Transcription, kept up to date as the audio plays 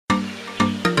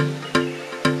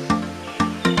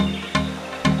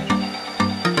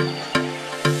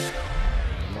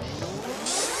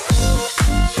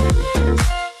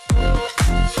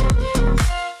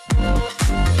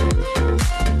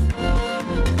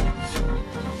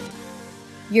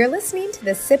You're listening to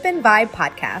the Sip and Vibe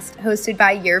podcast, hosted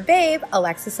by your babe,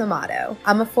 Alexis Amato.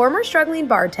 I'm a former struggling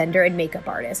bartender and makeup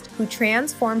artist who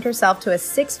transformed herself to a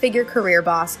six-figure career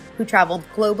boss who traveled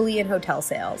globally in hotel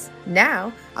sales.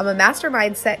 Now, I'm a master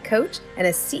mindset coach and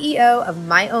a CEO of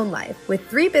my own life with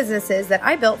 3 businesses that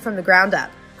I built from the ground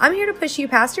up. I'm here to push you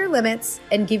past your limits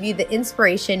and give you the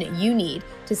inspiration you need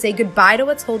to say goodbye to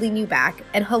what's holding you back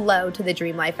and hello to the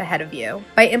dream life ahead of you.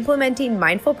 By implementing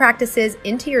mindful practices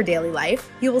into your daily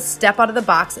life, you will step out of the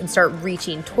box and start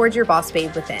reaching towards your boss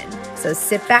babe within. So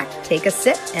sit back, take a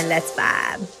sip, and let's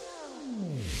vibe.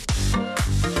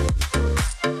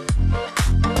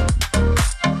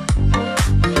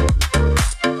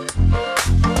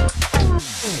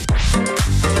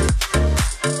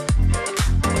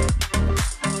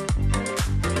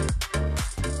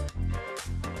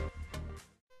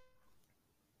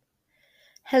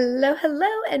 Hello,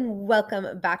 and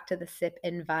welcome back to the Sip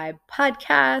and Vibe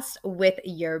podcast with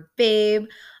your babe,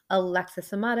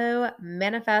 Alexis Amato.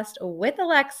 Manifest with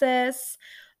Alexis.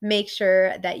 Make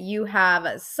sure that you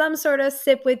have some sort of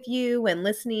sip with you when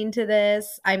listening to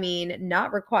this. I mean,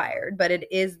 not required, but it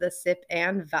is the Sip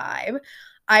and Vibe.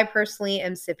 I personally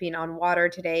am sipping on water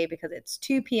today because it's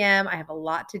 2 p.m. I have a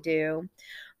lot to do.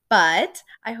 But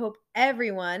I hope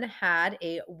everyone had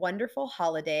a wonderful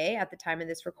holiday at the time of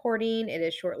this recording. It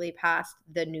is shortly past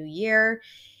the new year,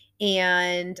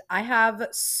 and I have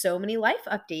so many life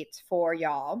updates for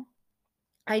y'all.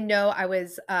 I know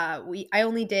I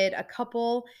only did a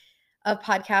couple of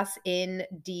podcasts in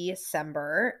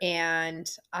December, and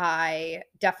I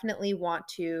definitely want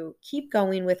to keep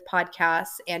going with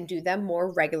podcasts and do them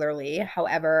more regularly.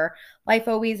 However, life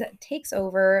always takes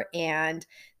over, and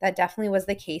that definitely was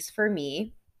the case for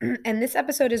me. And this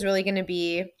episode is really going to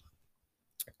be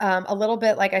a little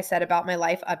bit, like I said, about my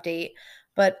life update,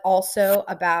 but also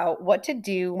about what to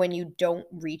do when you don't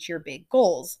reach your big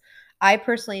goals. I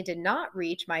personally did not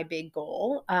reach my big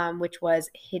goal, which was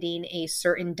hitting a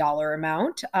certain dollar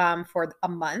amount for a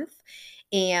month.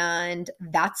 And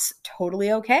that's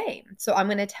totally okay. So I'm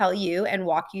going to tell you and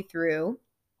walk you through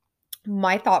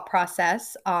my thought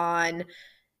process on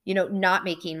not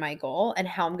making my goal and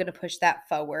how I'm going to push that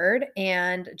forward,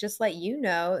 and just let you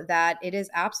know that it is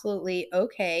absolutely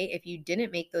okay if you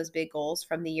didn't make those big goals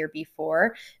from the year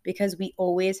before, because we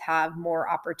always have more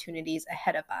opportunities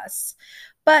ahead of us.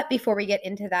 But before we get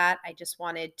into that, I just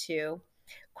wanted to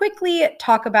quickly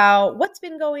talk about what's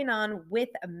been going on with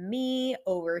me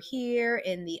over here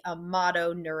in the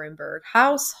Amato Nuremberg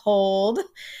household.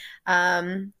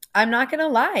 I'm not going to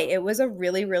lie, it was a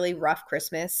really, really rough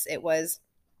Christmas. It was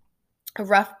a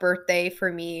rough birthday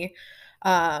for me.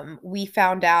 We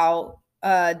found out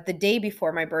the day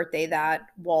before my birthday that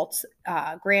Walt's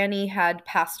granny had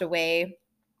passed away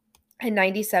at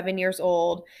 97 years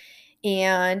old.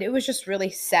 And it was just really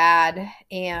sad.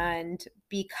 And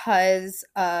because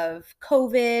of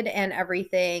COVID and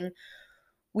everything,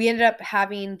 we ended up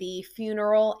having the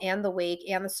funeral and the wake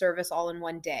and the service all in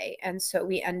one day. And so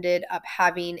we ended up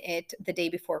having it the day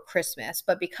before Christmas.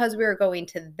 But because we were going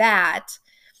to that,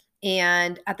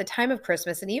 and at the time of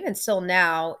Christmas, and even still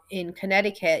now in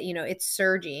Connecticut, it's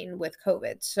surging with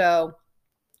COVID. So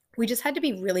we just had to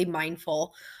be really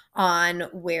mindful on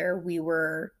where we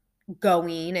were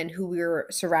going and who we were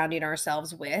surrounding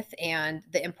ourselves with. And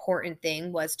the important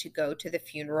thing was to go to the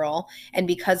funeral. And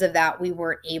because of that, we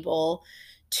weren't able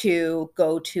to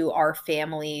go to our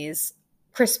family's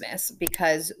Christmas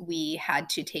because we had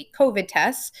to take COVID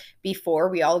tests before.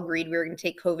 We all agreed we were going to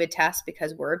take COVID tests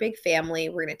because we're a big family.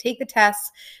 We're going to take the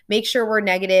tests, make sure we're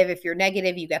negative. If you're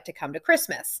negative, you get to come to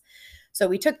Christmas. So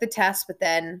we took the test, but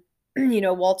then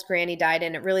Walt's granny died,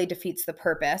 and it really defeats the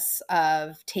purpose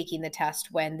of taking the test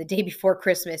when the day before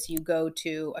Christmas you go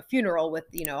to a funeral with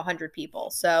 100 people.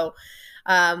 So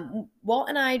Walt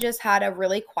and I just had a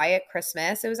really quiet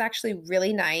Christmas. It was actually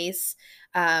really nice.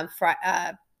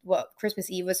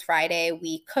 Christmas Eve was Friday.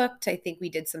 We cooked. I think we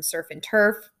did some surf and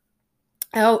turf.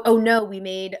 Oh no,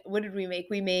 what did we make?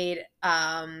 We made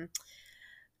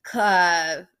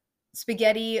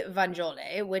spaghetti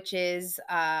vangiole, which is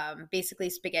basically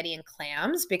spaghetti and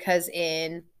clams, because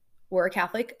we're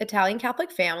a Italian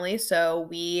Catholic family, so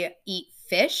we eat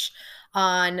fish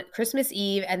on Christmas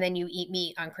Eve, and then you eat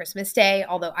meat on Christmas Day.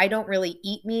 Although I don't really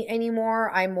eat meat anymore.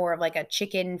 I'm more of like a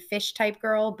chicken fish type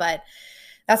girl, but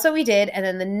that's what we did. And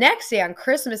then the next day, on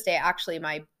Christmas Day, actually,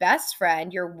 my best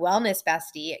friend, your wellness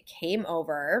bestie, came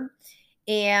over,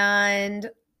 and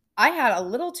I had a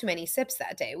little too many sips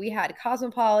that day. We had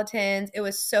Cosmopolitans. It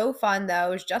was so fun, though.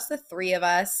 It was just the 3 of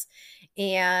us.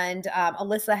 And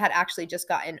Alyssa had actually just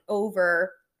gotten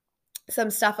over some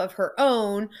stuff of her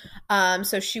own.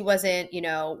 So she wasn't,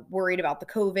 worried about the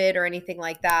COVID or anything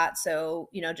like that. So,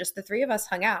 just the three of us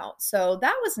hung out. So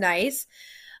that was nice.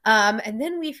 And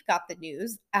then we've got the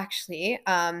news actually,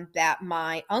 that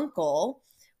my uncle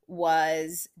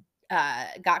was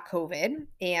got COVID.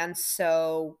 And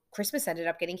so Christmas ended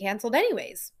up getting canceled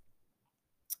anyways.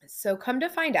 So come to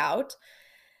find out,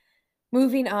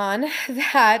 moving on,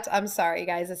 that I'm sorry,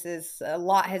 guys, this is a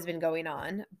lot has been going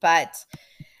on, but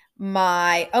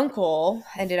my uncle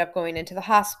ended up going into the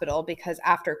hospital because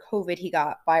after COVID, he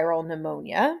got viral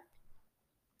pneumonia.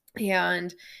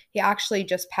 And he actually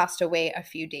just passed away a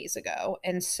few days ago.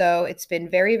 And so it's been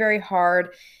very, very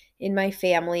hard in my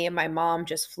family. And my mom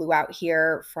just flew out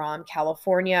here from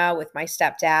California with my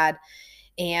stepdad.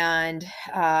 And,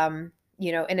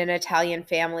 in an Italian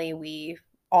family, we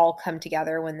all come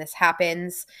together when this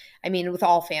happens. I mean, with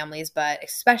all families, but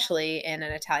especially in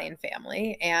an Italian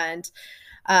family. And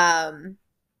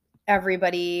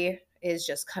everybody is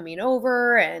just coming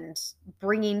over and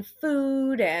bringing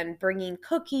food and bringing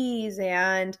cookies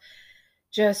and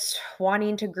just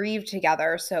wanting to grieve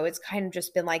together. So it's kind of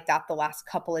just been like that the last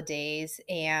couple of days.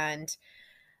 And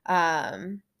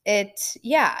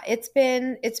it's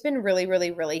been really,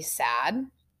 really, really sad.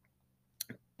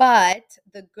 But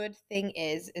the good thing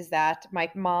is that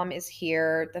my mom is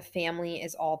here, the family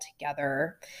is all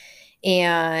together,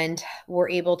 and we're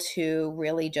able to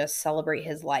really just celebrate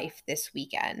his life this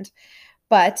weekend.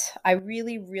 But I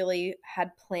really, really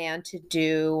had planned to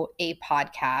do a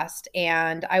podcast,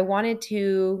 and I wanted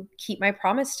to keep my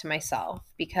promise to myself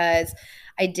because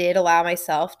I did allow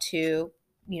myself to,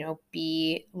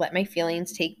 let my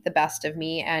feelings take the best of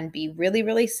me and be really,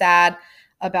 really sad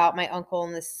about my uncle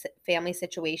and this family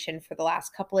situation for the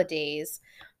last couple of days.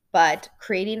 But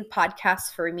creating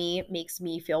podcasts for me makes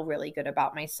me feel really good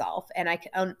about myself. And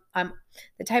I'm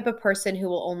the type of person who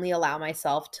will only allow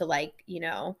myself to,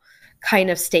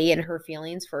 kind of stay in her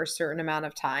feelings for a certain amount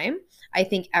of time. I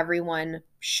think everyone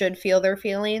should feel their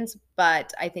feelings,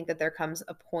 but I think that there comes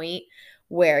a point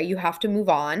where you have to move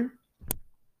on.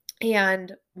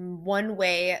 And one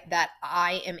way that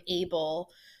I am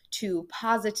able to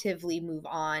positively move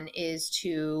on is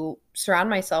to surround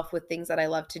myself with things that I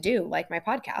love to do, like my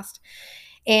podcast.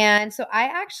 And so I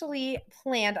actually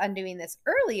planned on doing this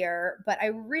earlier, but I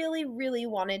really, really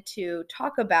wanted to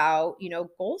talk about,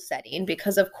 goal setting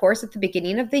because, of course, at the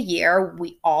beginning of the year,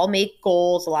 we all make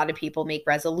goals. A lot of people make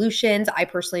resolutions. I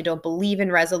personally don't believe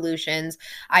in resolutions.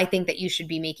 I think that you should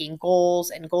be making goals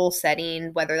and goal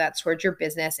setting, whether that's towards your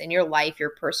business, in your life,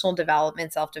 your personal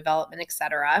development, self-development,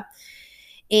 etc.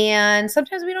 And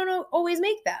sometimes we don't always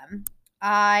make them.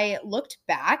 I looked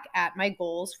back at my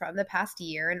goals from the past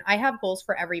year, and I have goals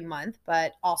for every month,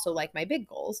 but also like my big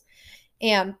goals.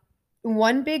 And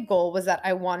one big goal was that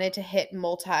I wanted to hit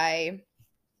multi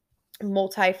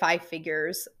five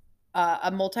figures,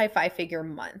 a multi 5-figure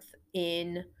month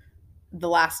in the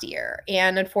last year.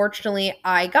 And unfortunately,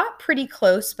 I got pretty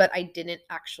close, but I didn't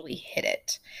actually hit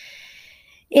it.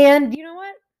 And you know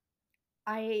what?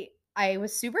 I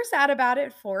was super sad about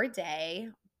it for a day,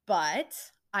 but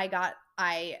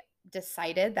I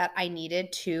decided that I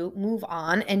needed to move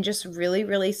on and just really,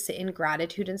 really sit in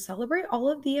gratitude and celebrate all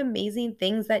of the amazing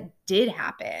things that did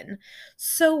happen.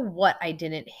 So what? I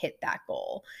didn't hit that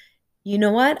goal. You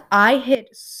know what? I hit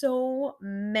so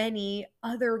many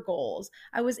other goals.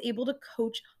 I was able to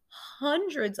coach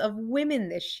hundreds of women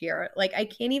this year. Like, I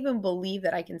can't even believe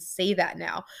that I can say that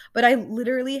now, but I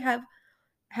literally have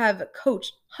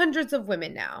coached hundreds of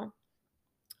women now.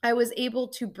 I was able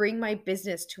to bring my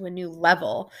business to a new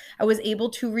level. I was able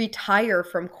to retire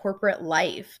from corporate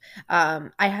life.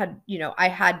 I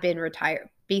had been retired,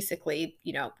 basically,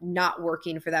 not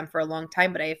working for them for a long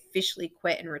time, but I officially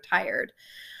quit and retired.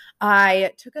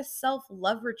 I took a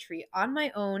self-love retreat on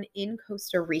my own in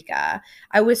Costa Rica.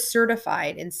 I was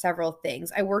certified in several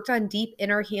things. I worked on deep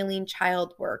inner healing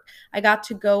child work. I got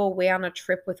to go away on a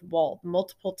trip with Walt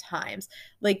multiple times.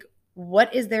 Like,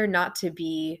 what is there not to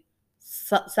be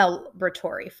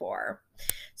celebratory for?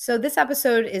 So this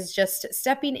episode is just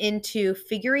stepping into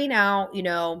figuring out,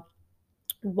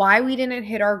 why we didn't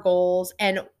hit our goals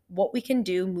and what we can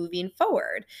do moving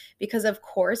forward. Because, of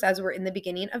course, as we're in the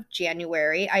beginning of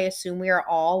January, I assume we are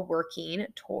all working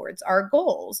towards our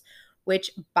goals,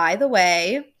 which, by the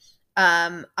way,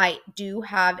 I do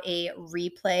have a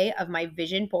replay of my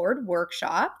vision board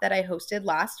workshop that I hosted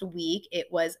last week. It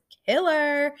was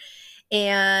killer.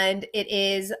 And it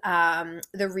is the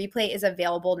replay is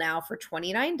available now for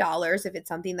 $29. If it's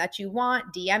something that you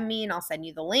want, DM me and I'll send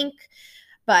you the link.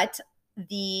 But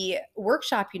the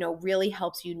workshop, really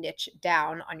helps you niche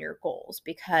down on your goals,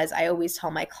 because I always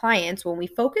tell my clients, when we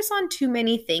focus on too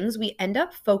many things, we end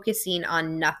up focusing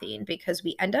on nothing, because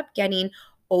we end up getting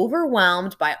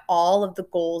overwhelmed by all of the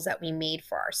goals that we made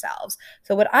for ourselves.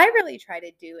 So what I really try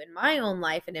to do in my own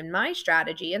life and in my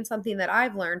strategy, and something that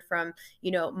I've learned from,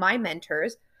 my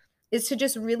mentors, is to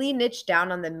just really niche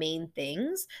down on the main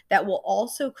things that will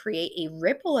also create a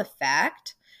ripple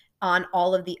effect on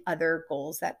all of the other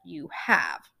goals that you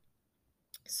have.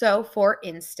 So, for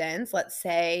instance, let's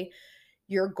say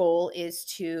your goal is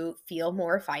to feel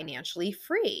more financially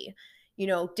free.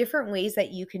 Different ways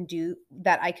that you can do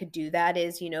that, I could do that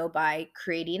is, by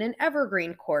creating an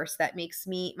evergreen course that makes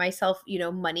me myself,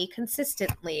 money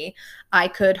consistently. I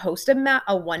could host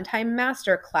a one-time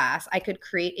master class. I could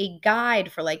create a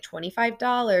guide for like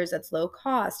 $25 that's low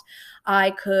cost. I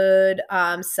could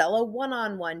sell a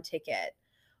one-on-one ticket.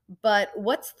 But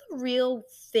what's the real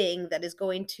thing that is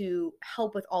going to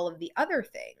help with all of the other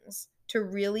things to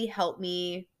really help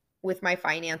me with my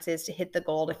finances to hit the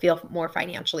goal to feel more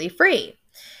financially free?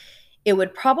 It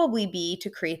would probably be to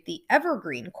create the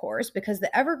evergreen course, because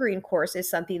the evergreen course is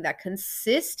something that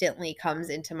consistently comes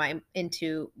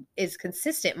is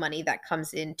consistent money that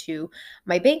comes into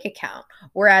my bank account.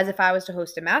 Whereas if I was to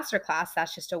host a masterclass,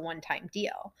 that's just a one-time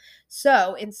deal.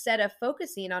 So instead of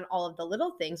focusing on all of the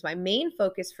little things, my main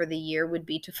focus for the year would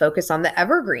be to focus on the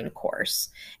evergreen course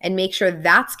and make sure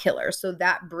that's killer. So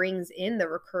that brings in the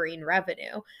recurring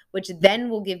revenue, which then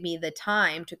will give me the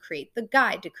time to create the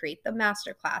guide, to create the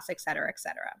masterclass, et cetera, et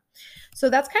cetera. So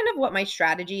that's kind of what my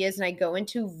strategy is. And I go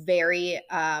into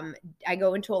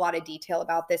a lot of detail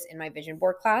about this in my vision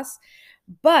board class.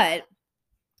 But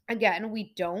again,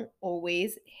 we don't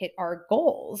always hit our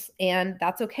goals, and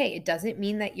that's okay. It doesn't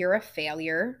mean that you're a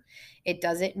failure. It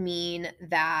doesn't mean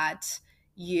that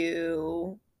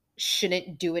you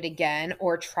shouldn't do it again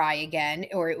or try again,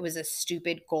 or it was a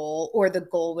stupid goal, or the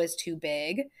goal was too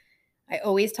big. I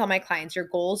always tell my clients, your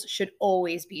goals should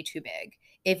always be too big.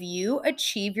 If you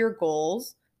achieve your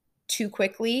goals too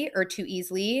quickly or too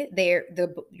easily,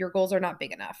 your goals are not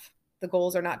big enough. The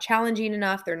goals are not challenging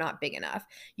enough. They're not big enough.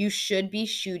 You should be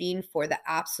shooting for the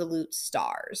absolute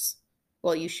stars.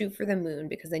 Well, you shoot for the moon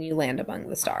because then you land among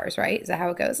the stars, right? Is that how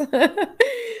it goes?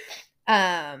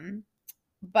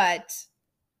 But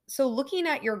so looking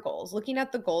at your goals, looking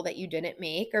at the goal that you didn't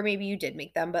make, or maybe you did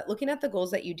make them, but looking at the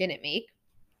goals that you didn't make,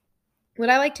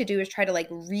 what I like to do is try to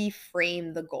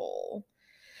reframe the goal.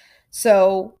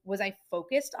 So was I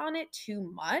focused on it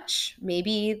too much?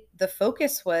 Maybe the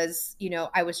focus was,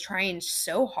 I was trying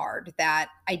so hard that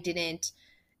I didn't,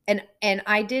 and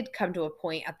I did come to a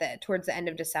point towards the end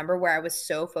of December where I was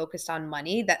so focused on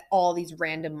money that all these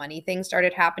random money things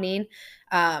started happening.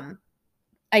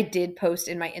 I did post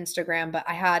in my Instagram, but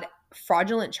I had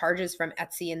fraudulent charges from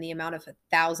Etsy in the amount of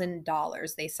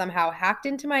 $1,000. They somehow hacked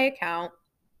into my account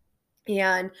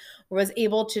and was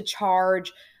able to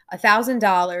charge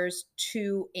 $1,000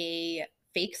 to a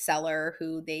fake seller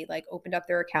who they opened up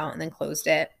their account and then closed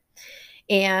it.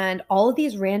 And all of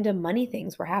these random money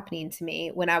things were happening to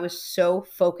me when I was so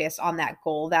focused on that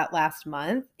goal that last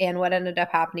month. And what ended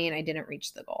up happening, I didn't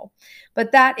reach the goal.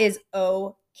 But that is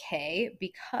okay,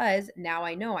 because now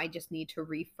I know I just need to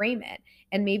reframe it.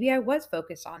 And maybe I was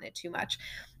focused on it too much.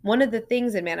 One of the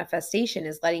things in manifestation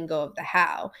is letting go of the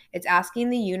how. It's asking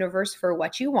the universe for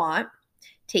what you want,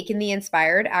 taking the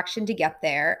inspired action to get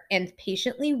there, and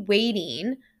patiently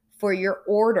waiting for your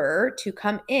order to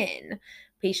come in.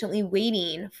 Patiently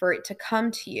waiting for it to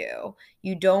come to you.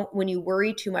 When you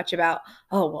worry too much about,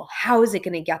 oh, well, how is it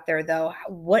going to get there though?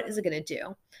 What is it going to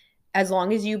do? As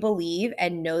long as you believe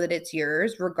and know that it's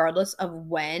yours, regardless of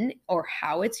when or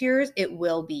how it's yours, it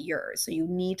will be yours. So you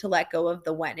need to let go of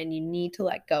the when, and you need to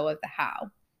let go of the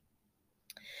how.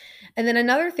 And then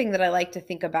another thing that I like to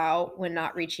think about when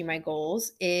not reaching my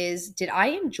goals is, did I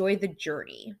enjoy the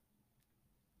journey?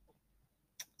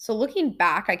 So looking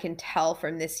back, I can tell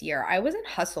from this year, I was in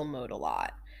hustle mode a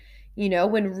lot.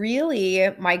 When really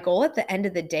my goal at the end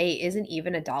of the day isn't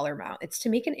even a dollar amount. It's to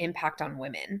make an impact on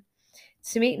women.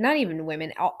 It's to make, not even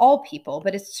women, all people,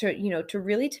 but it's to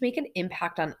really to make an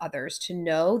impact on others, to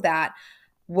know that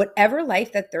whatever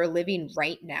life that they're living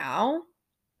right now,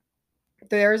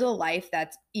 there's a life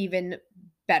that's even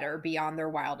better beyond their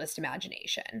wildest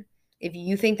imagination. If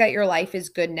you think that your life is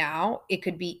good now, it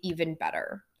could be even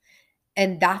better.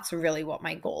 And that's really what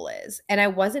my goal is. And I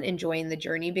wasn't enjoying the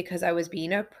journey because I was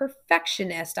being a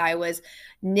perfectionist. I was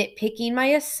nitpicking my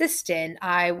assistant.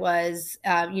 I was,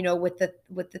 with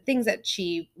the things that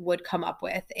she would come up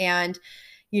with. And,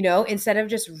 instead of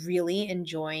just really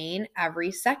enjoying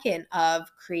every second of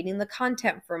creating the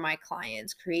content for my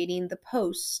clients, creating the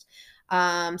posts,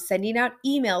 sending out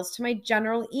emails to my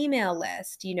general email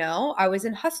list. I was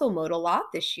in hustle mode a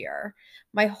lot this year.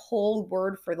 My whole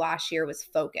word for last year was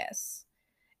focus.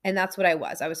 And that's what I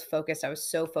was. I was focused. I was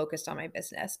so focused on my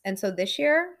business. And so this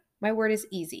year, my word is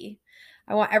easy.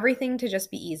 I want everything to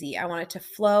just be easy. I want it to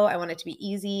flow. I want it to be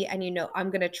easy. And I'm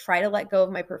going to try to let go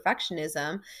of my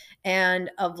perfectionism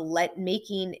and of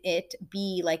making it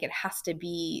be like it has to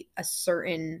be a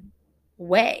certain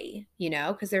way,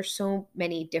 because there's so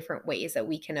many different ways that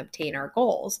we can obtain our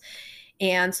goals.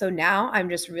 And so now I'm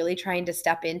just really trying to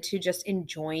step into just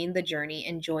enjoying the journey,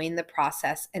 enjoying the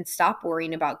process, and stop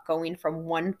worrying about going from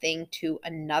one thing to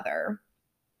another.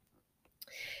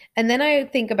 And then I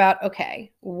think about,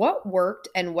 okay, what worked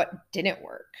and what didn't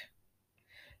work?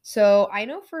 So I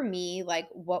know for me, like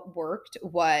what worked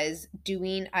was at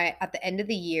the end of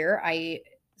the year, I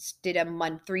did a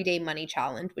 3-day money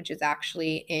challenge, which is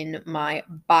actually in my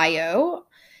bio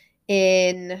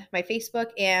in my Facebook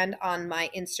and on my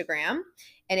Instagram.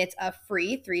 And it's a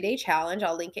free 3-day challenge.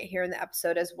 I'll link it here in the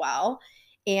episode as well.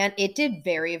 And it did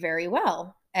very, very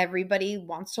well. Everybody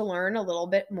wants to learn a little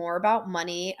bit more about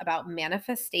money, about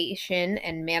manifestation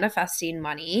and manifesting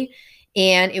money.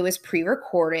 And it was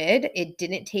pre-recorded. It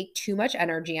didn't take too much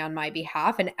energy on my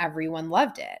behalf, and everyone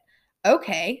loved it.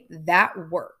 Okay, that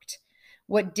worked.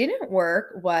 What didn't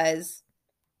work was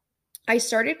I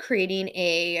started creating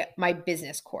my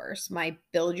business course, my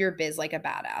Build Your Biz Like a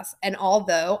Badass. And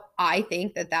although I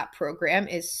think that program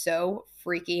is so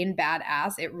freaking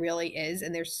badass, it really is,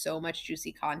 and there's so much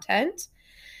juicy content,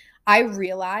 I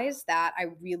realized that I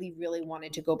really, really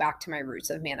wanted to go back to my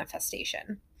roots of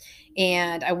manifestation.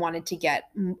 And I wanted to get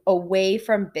away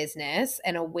from business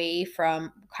and away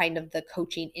from kind of the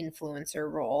coaching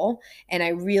influencer role. And I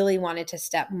really wanted to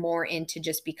step more into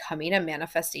just becoming a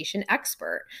manifestation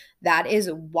expert. That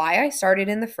is why I started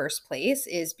in the first place,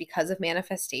 is because of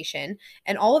manifestation.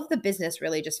 And all of the business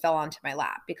really just fell onto my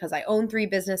lap because I own 3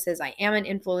 businesses. I am an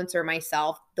influencer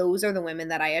myself. Those are the women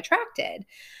that I attracted.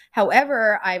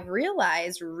 However, I've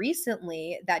realized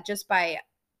recently that just by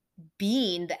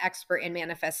being the expert in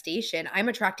manifestation, I'm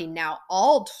attracting now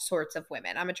all sorts of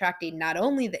women. I'm attracting not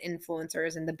only the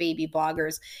influencers and the baby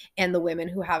bloggers and the women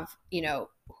who have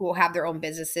their own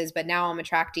businesses, but now I'm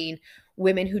attracting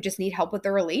women who just need help with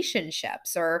their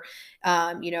relationships, or,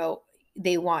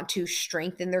 they want to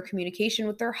strengthen their communication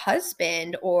with their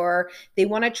husband, or they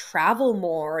want to travel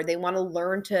more, or they want to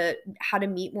learn how to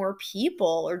meet more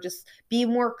people, or just be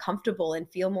more comfortable and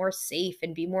feel more safe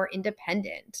and be more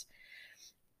independent.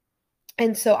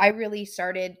 And so I really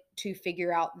started to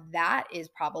figure out that is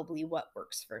probably what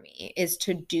works for me, is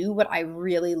to do what I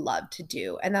really love to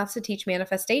do. And that's to teach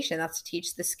manifestation. That's to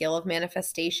teach the skill of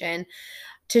manifestation,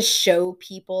 to show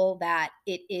people that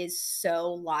it is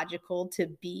so logical to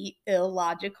be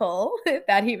illogical, if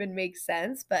that even makes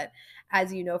sense. But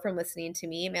as you know from listening to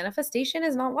me, manifestation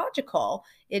is not logical.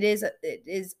 It is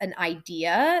an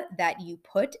idea that you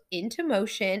put into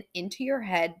motion, into your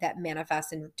head, that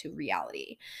manifests into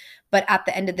reality. But at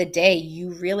the end of the day,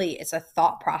 it's a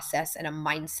thought process and a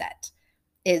mindset.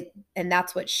 And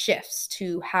that's what shifts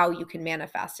to how you can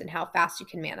manifest and how fast you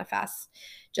can manifest.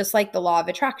 Just like the law of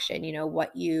attraction,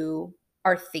 what you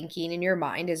are thinking in your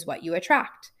mind is what you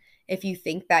attract. If you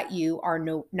think that you are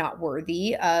not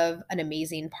worthy of an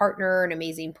amazing partner, an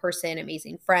amazing person,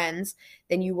 amazing friends,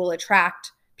 then you will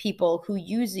attract people who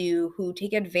use you, who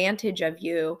take advantage of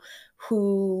you,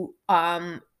 who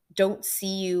don't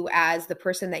see you as the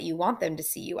person that you want them to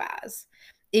see you as.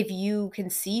 If you can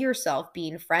see yourself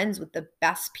being friends with the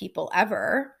best people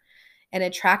ever and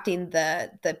attracting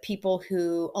the people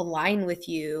who align with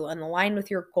you and align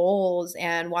with your goals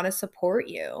and want to support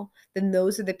you, then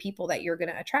those are the people that you're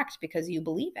going to attract because you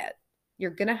believe it.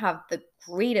 You're going to have the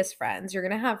greatest friends. You're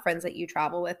going to have friends that you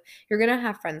travel with. You're going to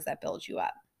have friends that build you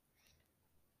up.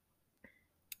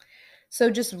 So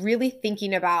just really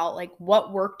thinking about like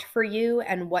what worked for you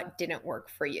and what didn't work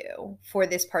for you for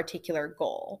this particular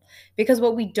goal. Because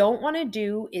what we don't want to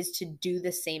do is to do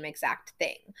the same exact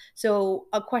thing. So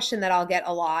a question that I'll get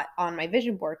a lot on my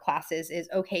vision board classes is,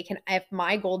 okay, if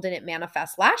my goal didn't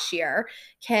manifest last year,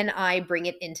 can I bring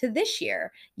it into this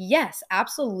year? Yes,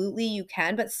 absolutely you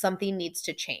can, but something needs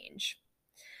to change.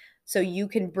 So you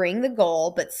can bring the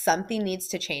goal, but something needs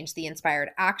to change. The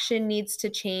inspired action needs to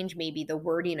change. Maybe the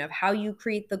wording of how you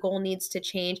create the goal needs to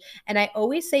change. And I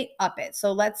always say up it.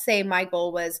 So let's say my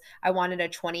goal was I wanted a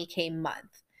 20K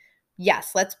month.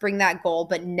 yes, let's bring that goal.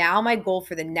 But now my goal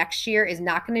for the next year is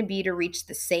not going to be to reach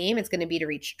the same. It's going to be to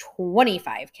reach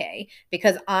 25K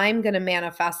because I'm going to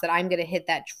manifest that I'm going to hit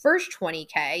that first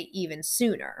 20K even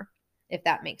sooner, if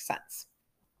that makes sense.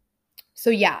 So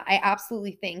yeah, I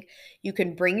absolutely think you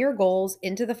can bring your goals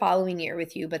into the following year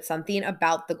with you, but something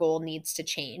about the goal needs to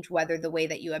change, whether the way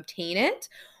that you obtain it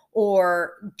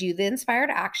or do the inspired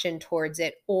action towards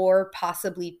it, or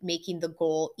possibly making the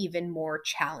goal even more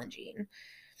challenging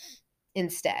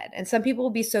instead. And some people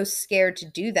will be so scared to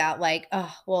do that, like,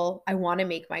 oh, well, I want to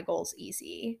make my goals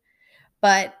easy.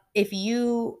 But if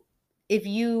you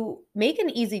make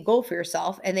an easy goal for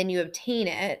yourself and then you obtain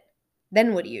it,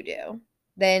 then what do?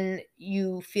 Then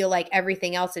you feel like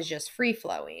everything else is just free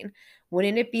flowing.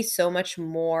 Wouldn't it be so much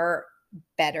more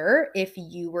better if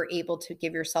you were able to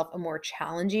give yourself a more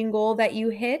challenging goal that you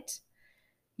hit?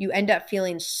 You end up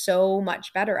feeling so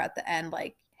much better at the end,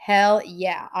 like, hell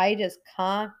yeah, I just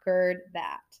conquered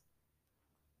that.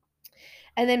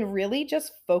 And then really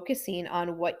just focusing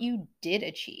on what you did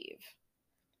achieve.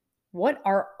 What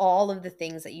are all of the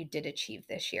things that you did achieve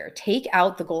this year? Take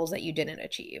out the goals that you didn't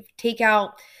achieve. Take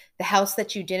out the house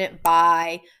that you didn't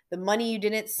buy, the money you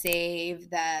didn't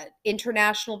save, that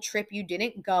international trip you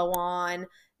didn't go on,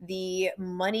 the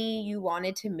money you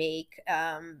wanted to make,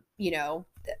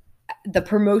 the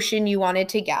promotion you wanted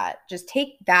to get. Just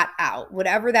take that out.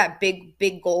 Whatever that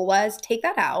big goal was, take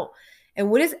that out. And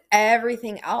what is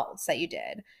everything else that you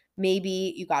did?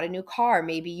 Maybe you got a new car,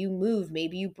 maybe you moved,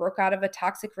 maybe you broke out of a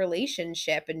toxic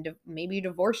relationship and maybe you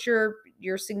divorced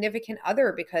your significant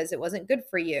other because it wasn't good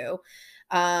for you.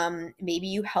 Maybe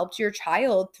you helped your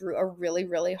child through a really,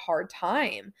 really hard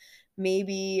time.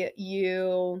 Maybe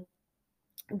you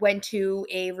went to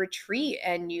a retreat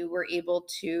and you were able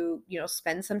to,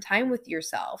 spend some time with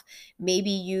yourself. Maybe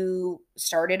you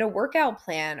started a workout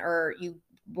plan or you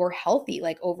were healthy,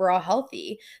 like overall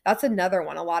healthy. That's another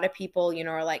one. A lot of people,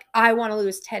 are like, I want to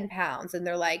lose 10 pounds. And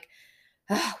they're like,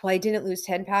 "Ugh, well, I didn't lose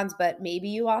 10 pounds, but maybe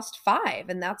you lost 5.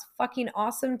 And that's fucking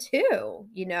awesome too.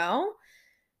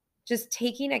 Just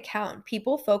taking account.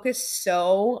 People focus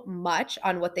so much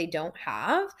on what they don't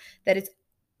have that it's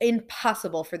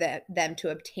impossible for them to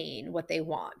obtain what they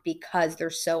want because they're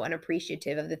so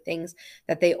unappreciative of the things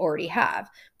that they already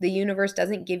have. The universe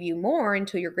doesn't give you more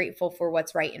until you're grateful for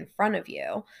what's right in front of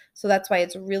you. So that's why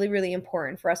it's really, really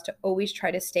important for us to always try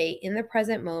to stay in the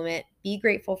present moment, be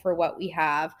grateful for what we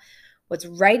have, what's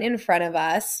right in front of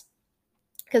us,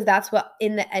 because that's what,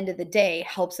 in the end of the day,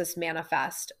 helps us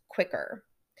manifest quicker.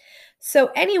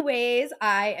 So, anyways,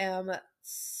 I am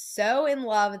so in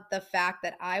love with the fact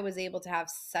that I was able to have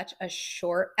such a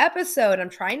short episode. I'm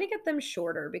trying to get them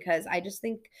shorter because I just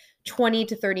think 20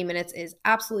 to 30 minutes is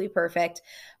absolutely perfect.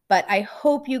 But I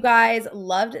hope you guys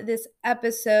loved this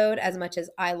episode as much as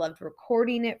I loved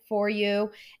recording it for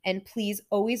you. And please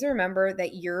always remember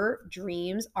that your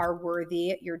dreams are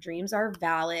worthy, your dreams are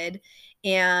valid.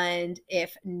 And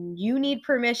if you need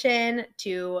permission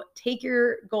to take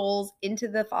your goals into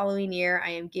the following year, I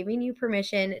am giving you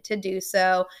permission to do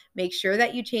so. Make sure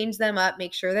that you change them up.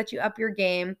 Make sure that you up your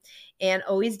game. And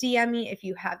always DM me if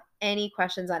you have any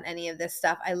questions on any of this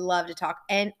stuff. I love to talk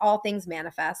and all things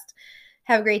manifest.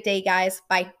 Have a great day, guys.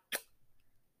 Bye.